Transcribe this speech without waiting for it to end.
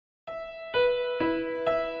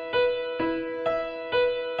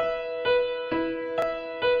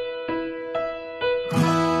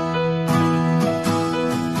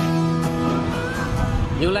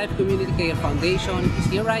Life Community Care Foundation is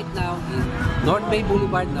here right now in North Bay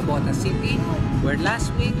Boulevard, Navotas City, where last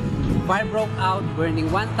week fire broke out, burning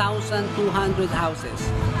 1,200 houses.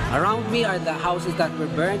 Around me are the houses that were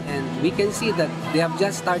burned, and we can see that they have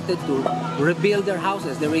just started to rebuild their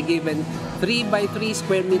houses. They were given 3 by 3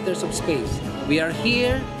 square meters of space. We are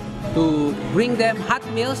here to bring them hot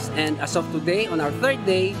meals, and as of today, on our 3rd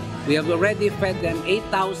day, we have already fed them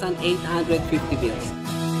 8,850 meals.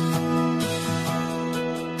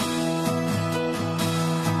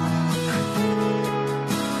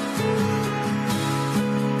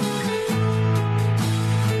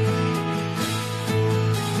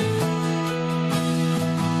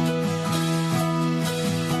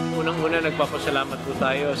 Unang-una, nagpapasalamat po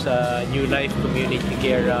tayo sa New Life Community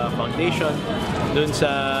Care Foundation dun sa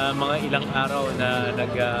mga ilang araw na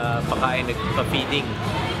nagpakain, nagpa-feeding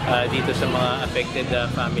dito sa mga affected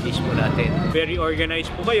families po natin. Very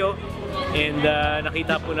organized po kayo, and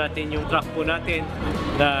nakita po natin yung truck po natin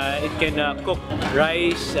na it can cook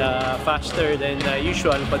rice faster than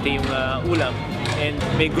usual, pati yung ulam. And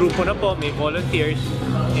may grupo na po, may volunteers,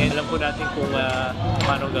 and alam po natin kung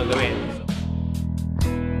paano gagawin.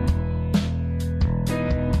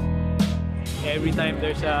 Every time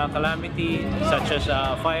there's a calamity such as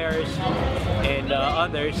fires and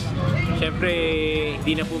others, syempre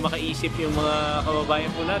hindi na po makaisip yung mga kababayan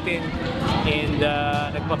po natin, and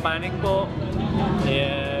nagpapanik po,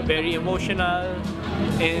 very emotional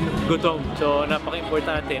and gutom. So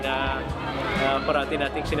napaka-importante na parati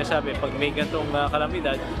nating sinasabi, pag may ganitong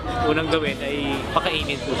kalamidad, unang gawin ay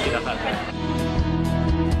pakainin po sila kagad.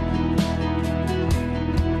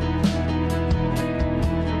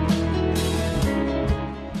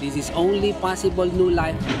 This is only possible, New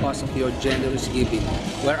Life, because of your generous giving.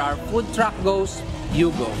 Where our food truck goes,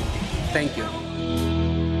 you go. Thank you.